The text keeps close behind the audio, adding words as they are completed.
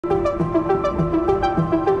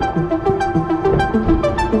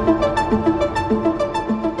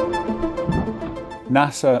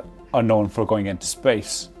NASA are known for going into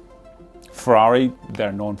space. Ferrari,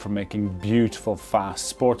 they're known for making beautiful, fast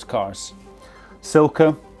sports cars.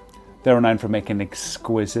 SILCA, they're renowned for making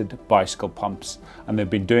exquisite bicycle pumps, and they've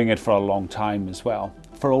been doing it for a long time as well.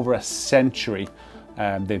 For over a century,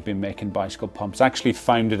 they've been making bicycle pumps. Actually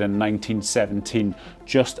founded in 1917,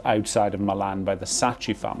 just outside of Milan by the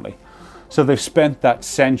Sacchi family. So they've spent that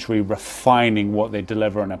century refining what they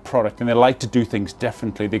deliver in a product, and they like to do things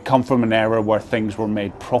differently. They come from an era where things were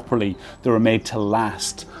made properly, they were made to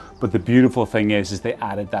last. But the beautiful thing is they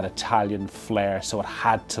added that Italian flair, so it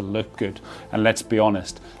had to look good. And let's be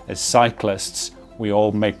honest, as cyclists, we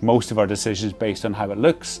all make most of our decisions based on how it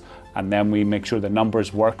looks, and then we make sure the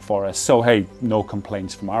numbers work for us. So hey, no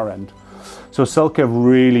complaints from our end. So SILCA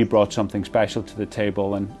really brought something special to the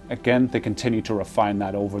table, and again, they continue to refine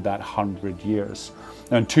that over that 100 years.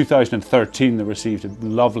 Now in 2013, they received a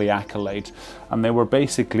lovely accolade, and they were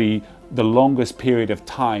basically the longest period of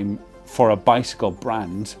time for a bicycle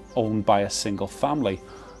brand owned by a single family,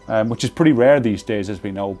 which is pretty rare these days. As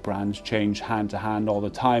we know, brands change hand to hand all the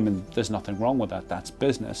time, and there's nothing wrong with that, that's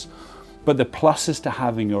business. But the pluses to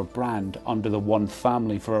having your brand under the one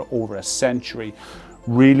family for over a century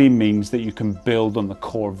really means that you can build on the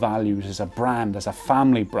core values as a brand, as a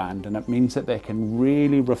family brand, and it means that they can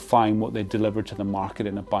really refine what they deliver to the market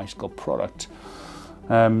in a bicycle product.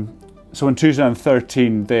 So in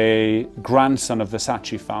 2013, the grandson of the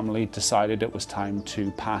Sacchi family decided it was time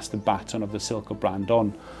to pass the baton of the SILCA brand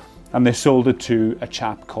on. And they sold it to a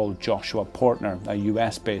chap called Joshua Portner, a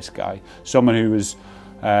US-based guy, someone who has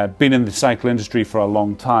been in the cycle industry for a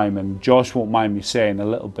long time. And Josh won't mind me saying, a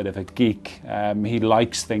little bit of a geek. He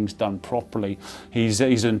likes things done properly. He's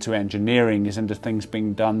into engineering, he's into things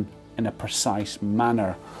being done in a precise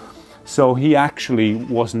manner. So he actually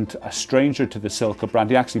wasn't a stranger to the SILCA brand.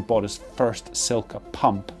 He actually bought his first SILCA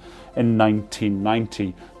pump in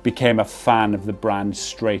 1990, became a fan of the brand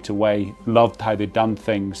straight away, loved how they'd done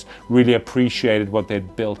things, really appreciated what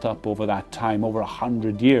they'd built up over that time, over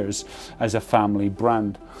 100 years as a family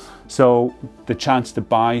brand. So the chance to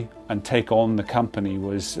buy and take on the company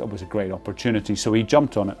was a great opportunity, so he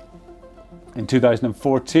jumped on it. In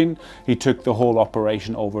 2014, he took the whole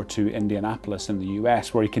operation over to Indianapolis in the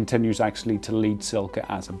US, where he continues actually to lead SILCA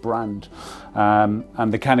as a brand.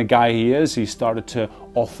 And the kind of guy he is, he started to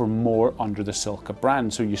offer more under the SILCA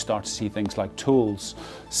brand. So you start to see things like tools,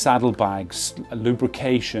 saddlebags,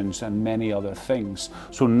 lubrications, and many other things.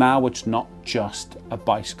 So now it's not just a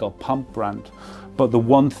bicycle pump brand. But the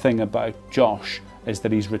one thing about Josh is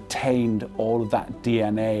that he's retained all of that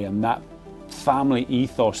DNA and that family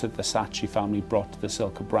ethos that the Sacchi family brought to the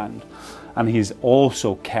SILCA brand, and he's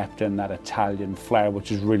also kept in that Italian flair,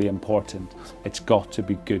 which is really important. It's got to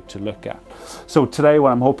be good to look at. So today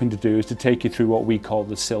what I'm hoping to do is to take you through what we call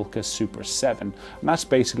the SILCA Super 7, and that's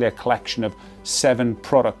basically a collection of 7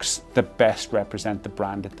 products that best represent the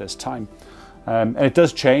brand at this time. And it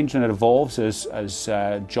does change and it evolves as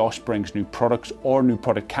Josh brings new products or new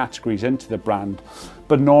product categories into the brand.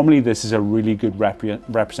 But normally this is a really good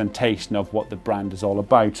representation of what the brand is all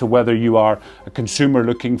about. So whether you are a consumer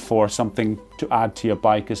looking for something to add to your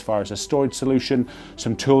bike as far as a storage solution,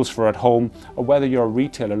 some tools for at home, or whether you're a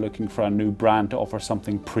retailer looking for a new brand to offer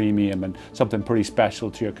something premium and something pretty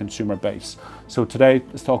special to your consumer base. So today,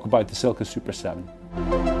 let's talk about the SILCA Super 7.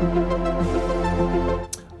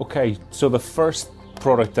 Okay, so the first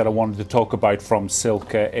product that I wanted to talk about from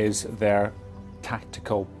SILCA is their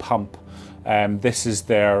Tattico pump. This is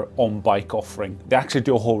their on-bike offering. They actually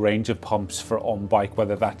do a whole range of pumps for on-bike,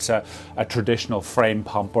 whether that's a traditional frame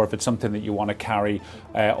pump, or if it's something that you want to carry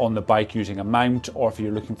on the bike using a mount, or if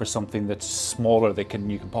you're looking for something that's smaller that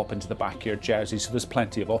you can pop into the back of your jersey. So there's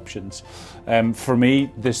plenty of options. For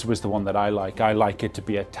me, this was the one that I like. I like it to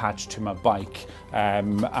be attached to my bike,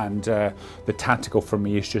 and the Tattico for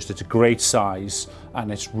me is it's a great size and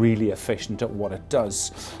it's really efficient at what it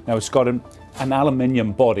does. Now it's got an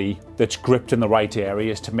aluminium body that's gripped in the right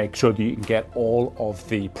areas to make sure that you can get all of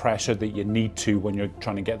the pressure that you need to when you're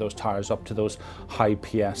trying to get those tires up to those high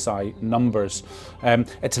PSI numbers.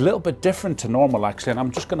 It's a little bit different to normal actually, and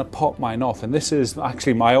I'm just going to pop mine off, and this is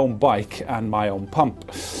actually my own bike and my own pump.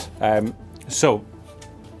 So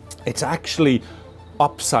it's actually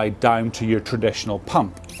upside down to your traditional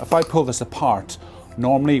pump. If I pull this apart,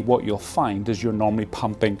 normally what you'll find is you're normally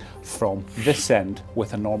pumping from this end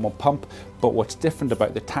with a normal pump, But what's different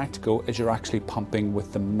about the Tattico is you're actually pumping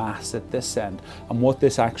with the mass at this end. And what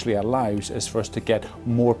this actually allows is for us to get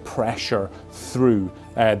more pressure through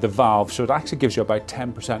the valve. So it actually gives you about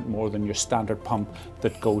 10% more than your standard pump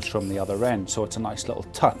that goes from the other end. So it's a nice little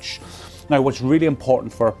touch. Now, what's really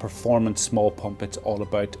important for a performance small pump, it's all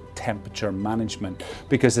about temperature management,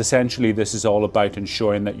 because essentially this is all about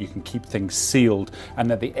ensuring that you can keep things sealed and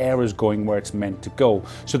that the air is going where it's meant to go.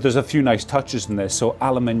 So there's a few nice touches in this. So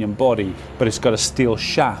aluminium body, but it's got a steel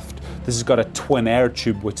shaft. This has got a twin air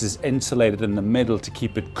tube which is insulated in the middle to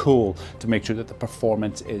keep it cool, to make sure that the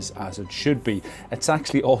performance is as it should be. It's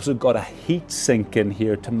actually also got a heat sink in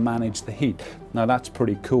here to manage the heat. Now that's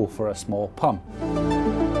pretty cool for a small pump.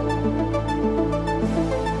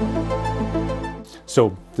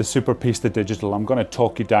 So the SuperPista Digital, I'm going to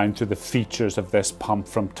talk you down through the features of this pump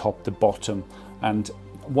from top to bottom. And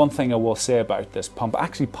one thing I will say about this pump,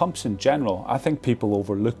 actually pumps in general, I think people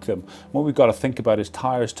overlook them. What we've got to think about is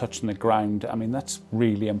tires touching the ground. I mean, that's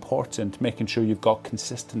really important, making sure you've got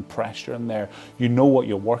consistent pressure in there. You know what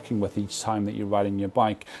you're working with each time that you're riding your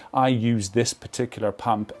bike. I use this particular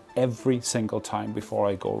pump every single time before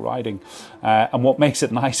I go riding, and what makes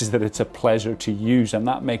it nice is that it's a pleasure to use, and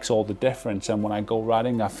that makes all the difference. And when I go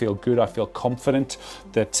riding, I feel good, I feel confident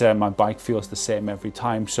that my bike feels the same every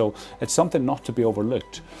time. So it's something not to be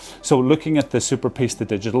overlooked. So looking at the SuperPista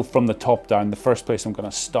Digital from the top down, the first place I'm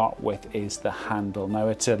going to start with is the handle. Now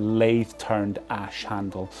it's a lathe turned ash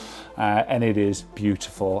handle, and it is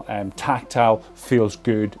beautiful. Tactile, feels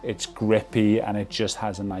good, it's grippy, and it just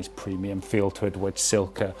has a nice premium feel to it, which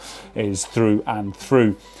SILCA is through and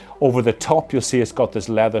through. Over the top, you'll see it's got this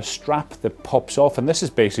leather strap that pops off, and this is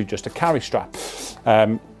basically just a carry strap.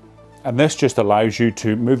 And this just allows you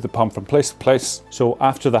to move the pump from place to place. So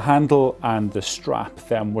after the handle and the strap,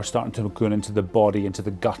 then we're starting to go into the body, into the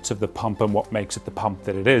guts of the pump and what makes it the pump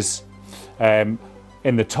that it is. In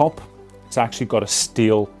the top, it's actually got a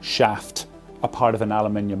steel shaft, a part of an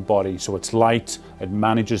aluminium body, so it's light, it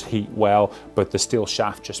manages heat well, but the steel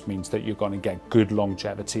shaft just means that you're going to get good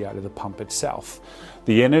longevity out of the pump itself.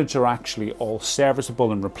 The innards are actually all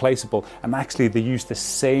serviceable and replaceable, and actually they use the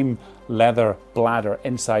same leather bladder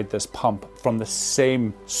inside this pump from the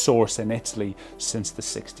same source in Italy since the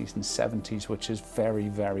 60s and 70s, which is very,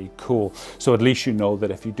 very cool. So at least you know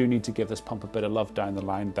that if you do need to give this pump a bit of love down the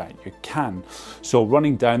line, that you can. So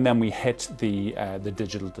running down, then we hit the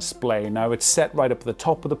digital display. Now it's set right up at the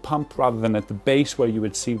top of the pump rather than at the base where you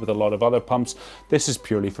would see with a lot of other pumps. This is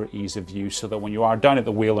purely for ease of use, so that when you are down at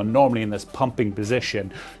the wheel and normally in this pumping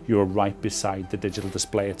position, you're right beside the digital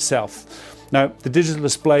display itself. Now, the digital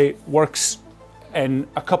display works in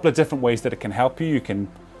a couple of different ways that it can help you. You can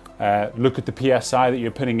look at the PSI that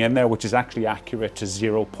you're putting in there, which is actually accurate to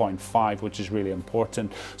 0.5, which is really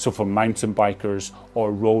important. So for mountain bikers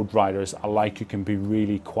or road riders alike, you can be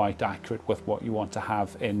really quite accurate with what you want to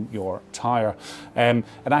have in your tire. It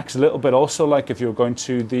acts a little bit also like if you're going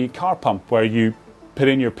to the car pump, where you put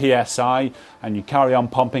in your PSI and you carry on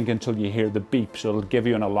pumping until you hear the beep. So it'll give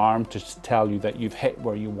you an alarm to tell you that you've hit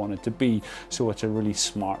where you want it to be. So it's a really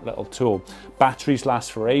smart little tool. Batteries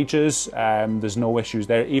last for ages. There's no issues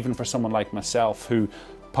there, even for someone like myself who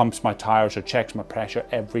pumps my tires or checks my pressure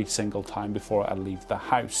every single time before I leave the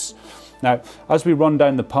house. Now, as we run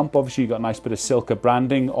down the pump, obviously you've got a nice bit of SILCA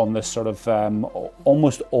branding on this sort of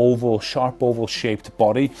almost oval, sharp oval shaped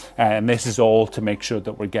body. And this is all to make sure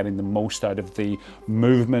that we're getting the most out of the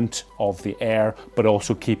movement of the air, but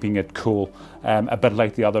also keeping it cool. A bit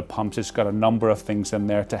like the other pumps, it's got a number of things in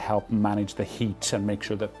there to help manage the heat and make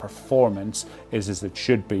sure that performance is as it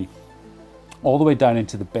should be. All the way down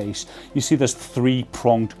into the base, you see this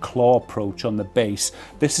three-pronged claw approach on the base.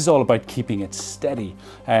 This is all about keeping it steady.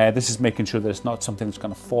 This is making sure that it's not something that's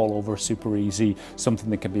going to fall over super easy,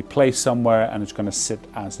 something that can be placed somewhere and it's going to sit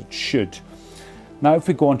as it should. Now if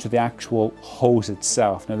we go onto the actual hose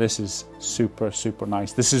itself, now this is super, super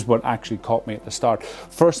nice. This is what actually caught me at the start.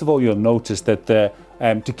 First of all, you'll notice that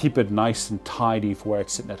to keep it nice and tidy for where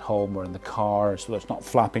it's sitting at home or in the car, so it's not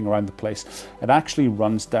flapping around the place, it actually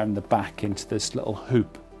runs down the back into this little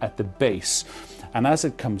hoop at the base. And as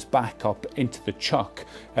it comes back up into the chuck,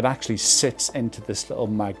 it actually sits into this little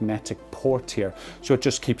magnetic port here. So it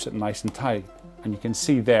just keeps it nice and tight. And you can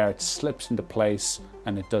see there, it slips into place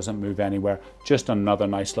and it doesn't move anywhere. Just another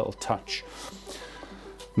nice little touch.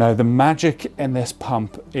 Now the magic in this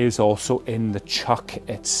pump is also in the chuck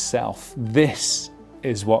itself. This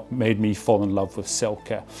is what made me fall in love with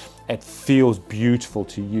SILCA. It feels beautiful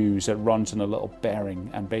to use. It runs in a little bearing,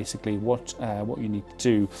 and basically what you need to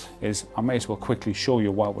do is, I may as well quickly show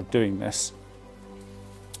you while we're doing this,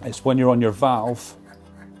 is when you're on your valve,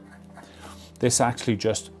 this actually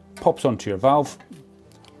just pops onto your valve,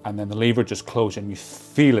 and then the lever just closes and you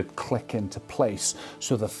feel it click into place.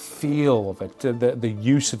 So the feel of it, the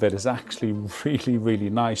use of it is actually really, really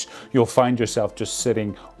nice. You'll find yourself just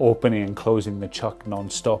sitting, opening and closing the chuck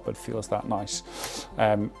non-stop. It feels that nice.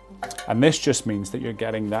 And this just means that you're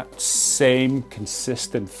getting that same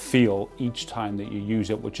consistent feel each time that you use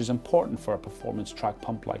it, which is important for a performance track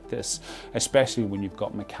pump like this, especially when you've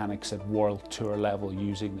got mechanics at world tour level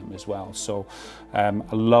using them as well. So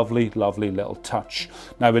a lovely, lovely little touch.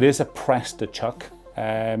 Now it is a press to chuck.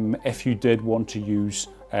 If you did want to use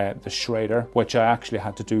the shredder, which I actually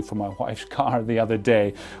had to do for my wife's car the other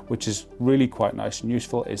day, which is really quite nice and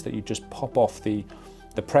useful, is that you just pop off the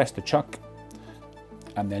press to chuck,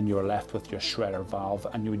 and then you're left with your shredder valve,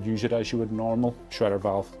 and you would use it as you would normal shredder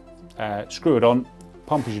valve. Screw it on,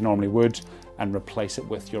 pump as you normally would, and replace it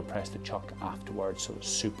with your press to chuck afterwards. So it's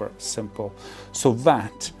super simple. So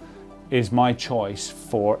that is my choice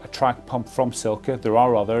for a track pump from SILCA. There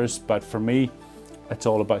are others, but for me, it's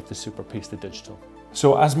all about the SuperPista Digital.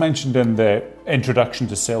 So as mentioned in the introduction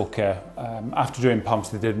to SILCA, after doing pumps,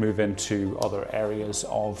 they did move into other areas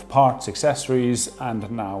of parts, accessories, and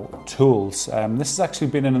now tools. This has actually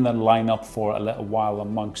been in the lineup for a little while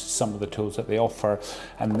amongst some of the tools that they offer.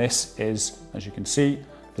 And this is, as you can see,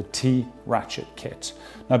 the T-Ratchet kit.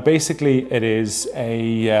 Now basically it is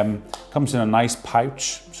comes in a nice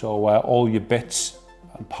pouch, so all your bits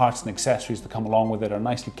and parts and accessories that come along with it are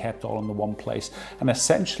nicely kept all in the one place. And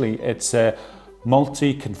essentially it's a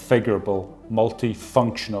multi-configurable,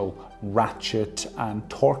 multi-functional ratchet and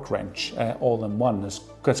torque wrench all in one.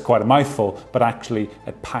 That's quite a mouthful, but actually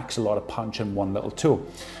it packs a lot of punch in one little tool.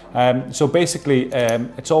 So basically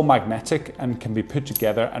it's all magnetic and can be put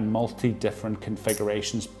together in multi-different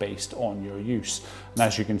configurations based on your use. And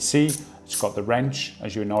as you can see, it's got the wrench,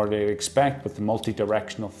 as you would already expect, with the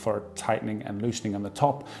multi-directional for tightening and loosening on the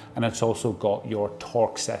top. And it's also got your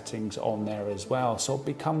torque settings on there as well. So it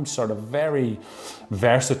becomes sort of very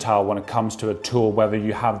versatile when it comes to a tool, whether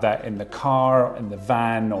you have that in the car, in the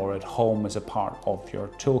van, or at home as a part of your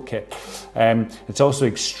toolkit. It's also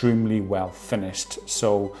extremely well finished.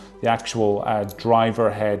 So the actual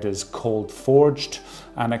driver head is cold forged,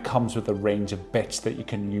 and it comes with a range of bits that you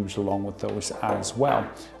can use along with those as well.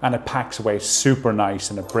 And it packs away super nice,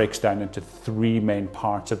 and it breaks down into 3 main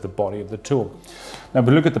parts of the body of the tool. Now if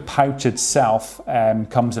we look at the pouch itself,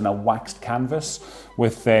 comes in a waxed canvas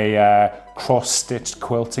with a cross-stitched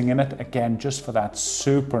quilting in it, again just for that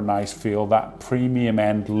super nice feel, that premium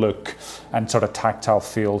end look and sort of tactile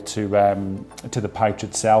feel to the pouch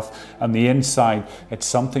itself. And the inside, it's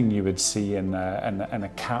something you would see in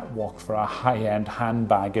a catwalk for a high-end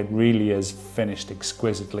handbag. It really is finished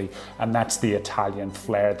exquisitely, and that's the Italian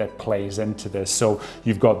flair that plays into this. So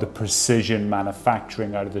you've got the precision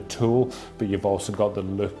manufacturing out of the tool, but you've also got the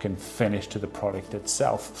look and finish to the product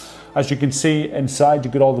itself. As you can see inside,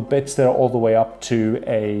 you've got all the bits there all the way up to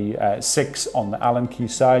a 6 on the Allen key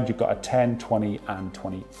side. You've got a 10, 20 and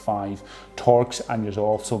 25 torques, and you've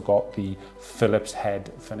also got the Phillips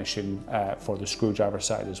head finishing for the screwdriver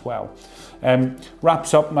side as well.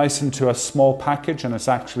 Wraps up nice into a small package, and it's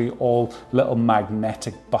actually all little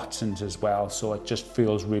magnetic buttons as well, so it just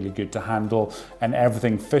feels really good to handle, and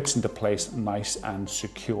everything fits into place nice and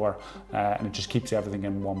secure, and it just keeps everything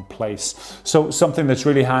in one place. So something that's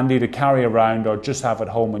really handy to carry around or just have at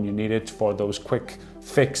home when you need it for those quick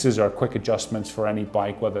fixes or quick adjustments for any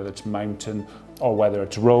bike, whether it's mountain or whether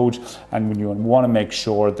it's road. And when you want to make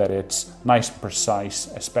sure that it's nice and precise,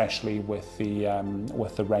 especially with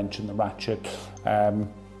the wrench and the ratchet,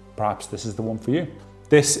 perhaps this is the one for you.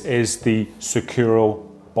 This is the Sicuro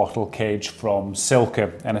bottle cage from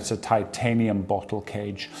SILCA, and it's a titanium bottle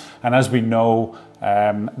cage. And as we know,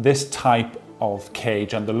 this type of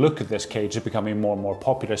cage and the look of this cage is becoming more and more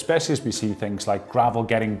popular, especially as we see things like gravel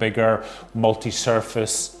getting bigger,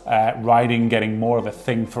 multi-surface riding getting more of a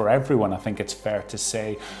thing for everyone, I think it's fair to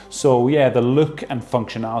say. So yeah, the look and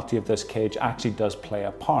functionality of this cage actually does play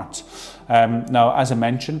a part. Now, as I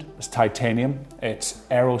mentioned, it's titanium, it's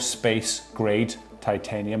aerospace grade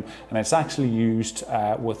titanium, and it's actually used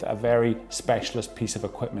with a very specialist piece of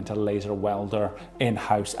equipment, a laser welder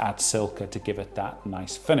in-house at SILCA, to give it that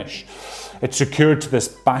nice finish. It's secured to this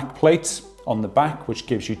back plate on the back, which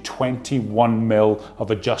gives you 21 mil of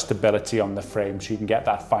adjustability on the frame, so you can get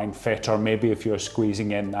that fine fit, or maybe if you're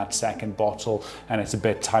squeezing in that second bottle and it's a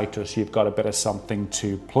bit tighter, so you've got a bit of something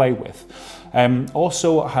to play with.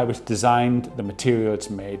 Also, how it's designed, the material it's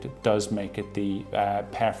made, does make it the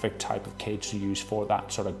perfect type of cage to use for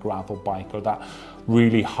that sort of gravel bike or that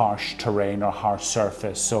really harsh terrain or harsh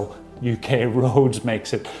surface. So UK roads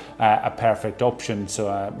makes it a perfect option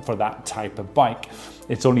for that type of bike.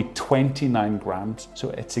 It's only 29 grams, so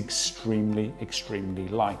it's extremely, extremely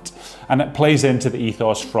light. And it plays into the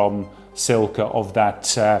ethos from SILCA of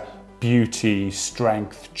that beauty,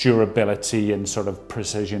 strength, durability, and sort of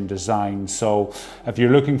precision design. So if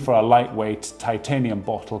you're looking for a lightweight titanium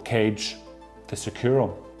bottle cage, the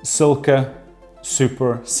Sicuro. SILCA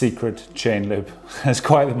Super Secret Chain Lube. It's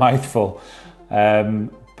quite a mouthful,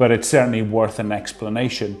 but it's certainly worth an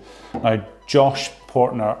explanation. Now, Josh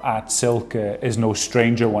Portner at SILCA is no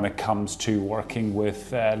stranger when it comes to working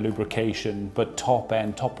with lubrication, but top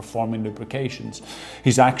performing lubrications.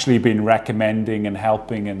 He's actually been recommending and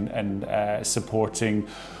helping and supporting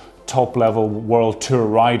top level world tour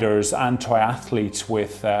riders and triathletes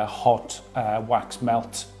with hot wax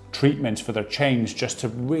melt treatments for their chains, just to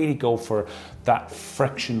really go for that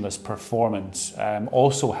frictionless performance.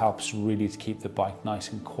 Also helps really to keep the bike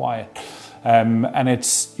nice and quiet. And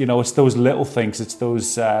it's, you know, it's those little things, it's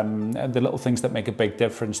those the little things that make a big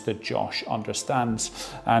difference that Josh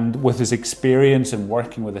understands. And with his experience and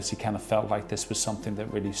working with us, he kind of felt like this was something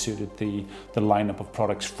that really suited the lineup of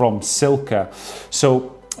products from SILCA.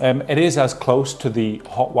 So it is as close to the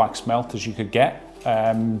hot wax melt as you could get.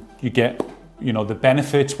 You get, you know, the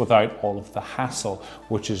benefits without all of the hassle,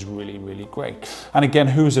 which is really, really great. And again,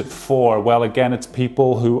 who's it for? Well, again, it's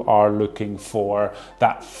people who are looking for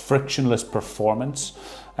that frictionless performance.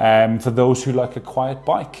 For those who like a quiet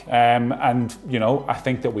bike. And, you know, I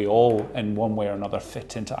think that we all, in one way or another,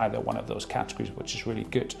 fit into either one of those categories, which is really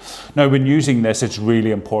good. Now, when using this, it's really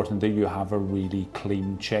important that you have a really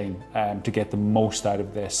clean chain to get the most out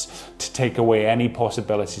of this, to take away any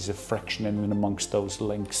possibilities of friction in and amongst those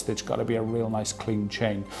links. There's got to be a real nice clean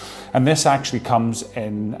chain. And this actually comes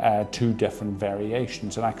in two different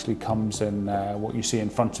variations. It actually comes in what you see in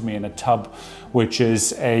front of me in a tub, which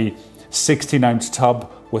is a 16-ounce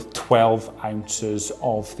tub with 12 ounces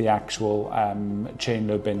of the actual chain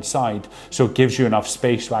lube inside. So it gives you enough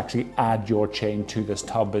space to actually add your chain to this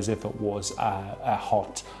tub as if it was a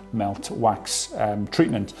hot melt wax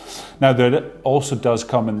treatment. Now, there also does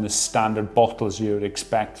come in the standard bottles you would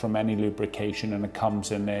expect from any lubrication, and it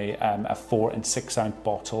comes in a 4 and 6 ounce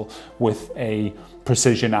bottle with a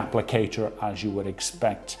precision applicator, as you would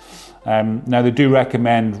expect. Now, they do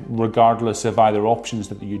recommend, regardless of either options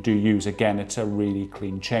that you do use, again, it's a really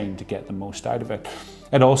clean chain to get the most out of it.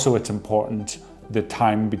 And also, it's important the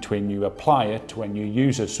time between you apply it to when you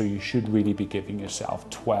use it. So you should really be giving yourself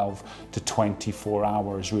 12 to 24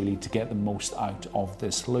 hours really to get the most out of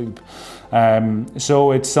this lube.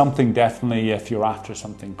 So it's something definitely, if you're after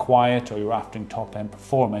something quiet or you're after top end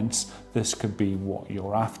performance, this could be what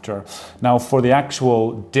you're after. Now, for the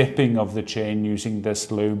actual dipping of the chain using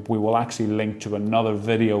this lube, we will actually link to another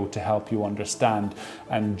video to help you understand,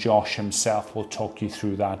 and Josh himself will talk you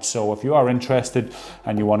through that. So if you are interested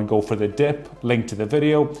and you want to go for the dip, link to the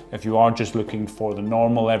video. If you are just looking for the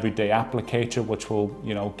normal everyday applicator, which will,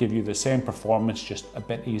 you know, give you the same performance, just a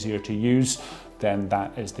bit easier to use, then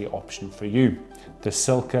that is the option for you. The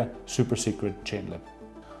SILCA Super Secret Chain Lube.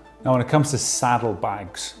 Now, when it comes to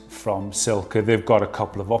saddlebags from SILCA, they've got a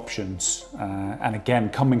couple of options. And again,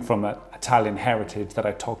 coming from an Italian heritage that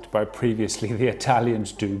I talked about previously, the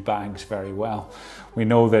Italians do bags very well. We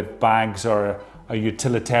know that bags are a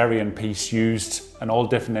utilitarian piece used in all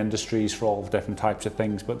different industries for all different types of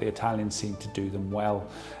things, but the Italians seem to do them well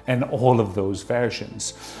in all of those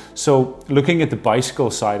versions. So looking at the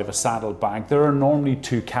bicycle side of a saddlebag, there are normally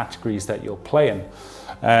two categories that you'll play in.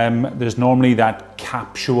 There's normally that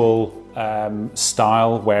capsule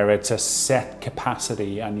style where it's a set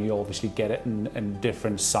capacity, and you obviously get it in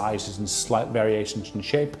different sizes and slight variations in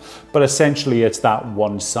shape, but essentially it's that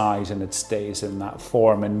one size and it stays in that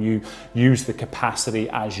form, and you use the capacity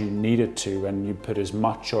as you need it to, and you put as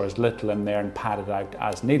much or as little in there and pad it out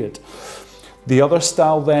as needed. The other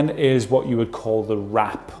style then is what you would call the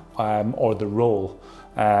wrap or the roll.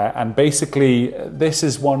 And basically this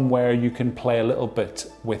is one where you can play a little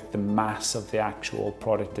bit with the mass of the actual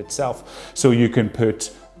product itself. So you can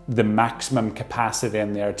put the maximum capacity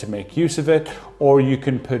in there to make use of it, or you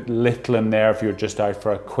can put little in there if you're just out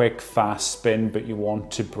for a quick fast spin but you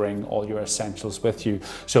want to bring all your essentials with you.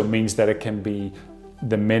 So it means that it can be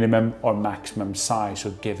the minimum or maximum size, so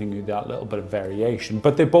giving you that little bit of variation.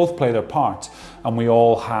 But they both play their part, and we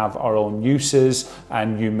all have our own uses,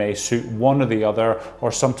 and you may suit one or the other,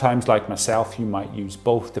 or sometimes, like myself, you might use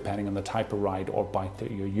both depending on the type of ride or bike that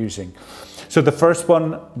you're using. So the first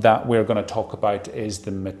one that we're going to talk about is the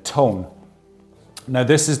Mattone. Now,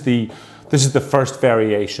 this is the first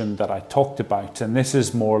variation that I talked about, and this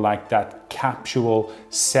is more like that capsule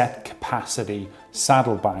set capacity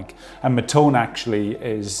saddlebag. And Mattone actually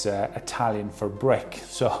is Italian for brick,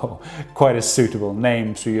 so quite a suitable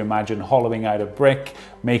name. So you imagine hollowing out a brick,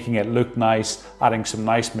 making it look nice, adding some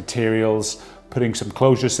nice materials, putting some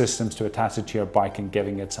closure systems to attach it to your bike and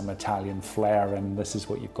giving it some Italian flair, and this is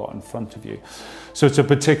what you've got in front of you. So it's a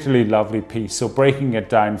particularly lovely piece. So breaking it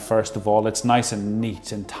down, first of all, it's nice and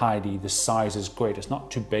neat and tidy. The size is great. It's not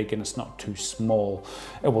too big and it's not too small.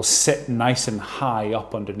 It will sit nice and high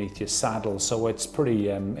up underneath your saddle, so it's pretty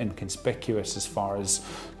inconspicuous as far as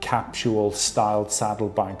capsule styled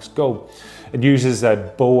saddlebags go. It uses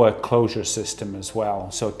a BOA closure system as well,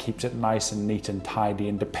 so it keeps it nice and neat and tidy,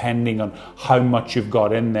 and depending on how much you've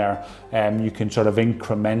got in there, you can sort of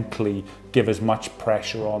incrementally give as much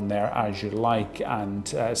pressure on there as you like. And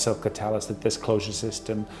SILCA tell us that this closure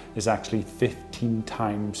system is actually 15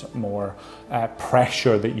 times more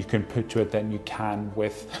pressure that you can put to it than you can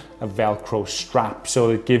with a Velcro strap. So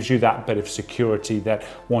it gives you that bit of security that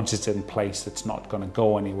once it's in place, it's not going to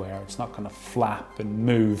go anywhere. It's not going to flap and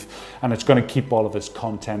move, and it's going to keep all of its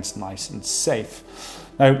contents nice and safe.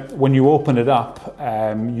 Now, when you open it up,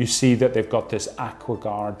 you see that they've got this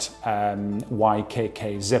AquaGuard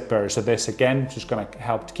YKK zipper. So this again is just going to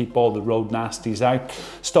help to keep all the road nasties out,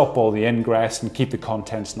 stop all the ingress, and keep the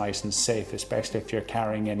contents nice and safe, especially if you're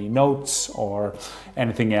carrying any notes or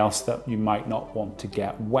anything else that you might not want to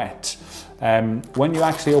get wet. When you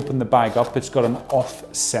actually open the bag up, it's got an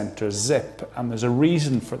off-center zip, and there's a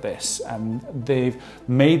reason for this. And they've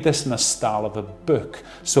made this in a style of a book,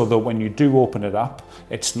 so that when you do open it up,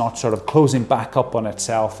 it's not sort of closing back up on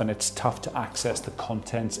itself, and it's tough to access the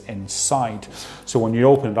contents inside. So when you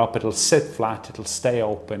open it up, it'll sit flat, it'll stay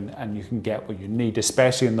open, and you can get what you need,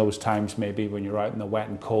 especially in those times maybe when you're out in the wet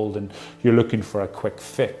and cold and you're looking for a quick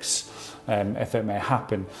fix. If it may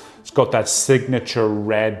happen. It's got that signature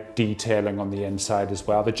red detailing on the inside as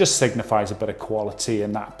well that just signifies a bit of quality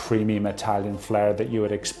and that premium Italian flair that you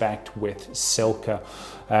would expect with SILCA.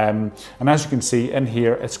 And as you can see in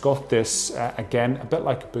here, it's got this, again, a bit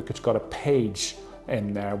like a book, it's got a page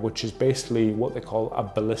in there, which is basically what they call a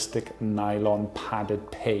ballistic nylon padded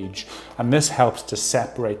page. And this helps to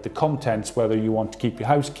separate the contents, whether you want to keep your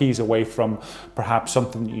house keys away from perhaps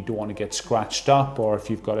something that you don't want to get scratched up, or if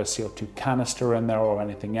you've got a CO2 canister in there or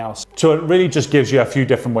anything else. So it really just gives you a few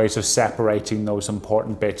different ways of separating those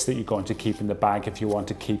important bits that you're going to keep in the bag if you want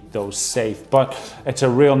to keep those safe. But it's a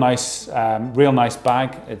real nice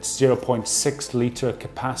bag. It's 0.6 litre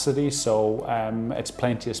capacity, so it's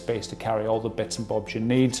plenty of space to carry all the bits and bobs you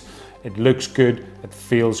need. It looks good, it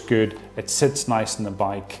feels good, it sits nice on the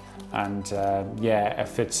bike, and yeah,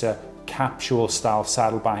 if it's a capsule style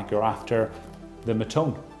saddlebag you're after, the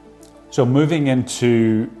Mattone. So moving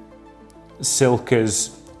into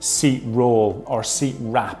SILCA's seat roll or seat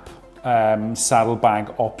wrap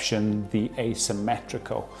saddlebag option, the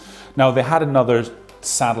Asymmetrico. Now they had another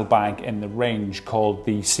saddlebag in the range called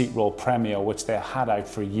the Seat Roll Premio, which they had out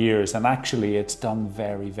for years, and actually it's done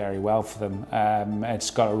very, very well for them. It's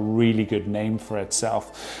got a really good name for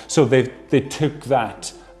itself. So they took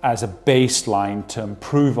that as a baseline to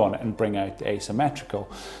improve on it and bring out the Asymmetrico.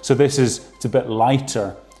 So it's a bit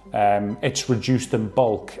lighter. It's reduced in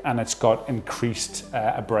bulk, and it's got increased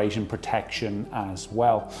abrasion protection as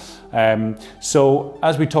well. So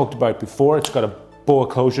as we talked about before, it's got a BOA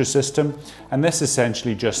closure system, and this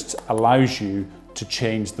essentially just allows you to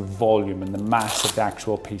change the volume and the mass of the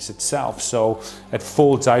actual piece itself. So it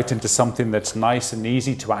folds out into something that's nice and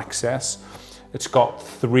easy to access. It's got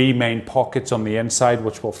 3 main pockets on the inside,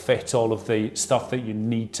 which will fit all of the stuff that you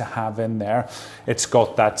need to have in there. It's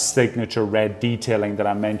got that signature red detailing that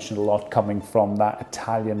I mentioned a lot, coming from that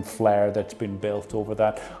Italian flair that's been built over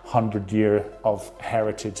that 100-year of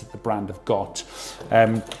heritage that the brand have got.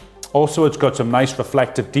 Also, it's got some nice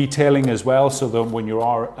reflective detailing as well, so that when you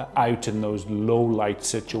are out in those low light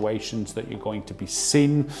situations that you're going to be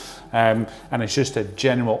seen. And it's just a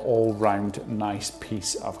general all-round nice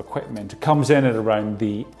piece of equipment. It comes in at around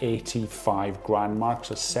the 85 grand mark,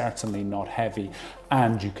 so certainly not heavy.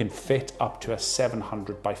 And you can fit up to a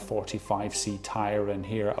 700 by 45C tire in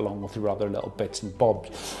here, along with your other little bits and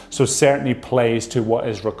bobs. So certainly plays to what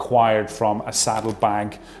is required from a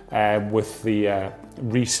saddlebag with the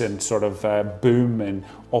recent sort of boom in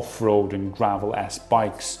off-road and gravel-esque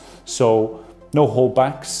bikes. So no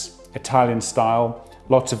holdbacks, Italian style,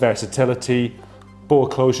 lots of versatility, BOA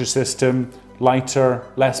closure system, lighter,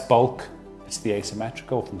 less bulk. It's the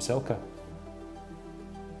Asymmetrico from SILCA.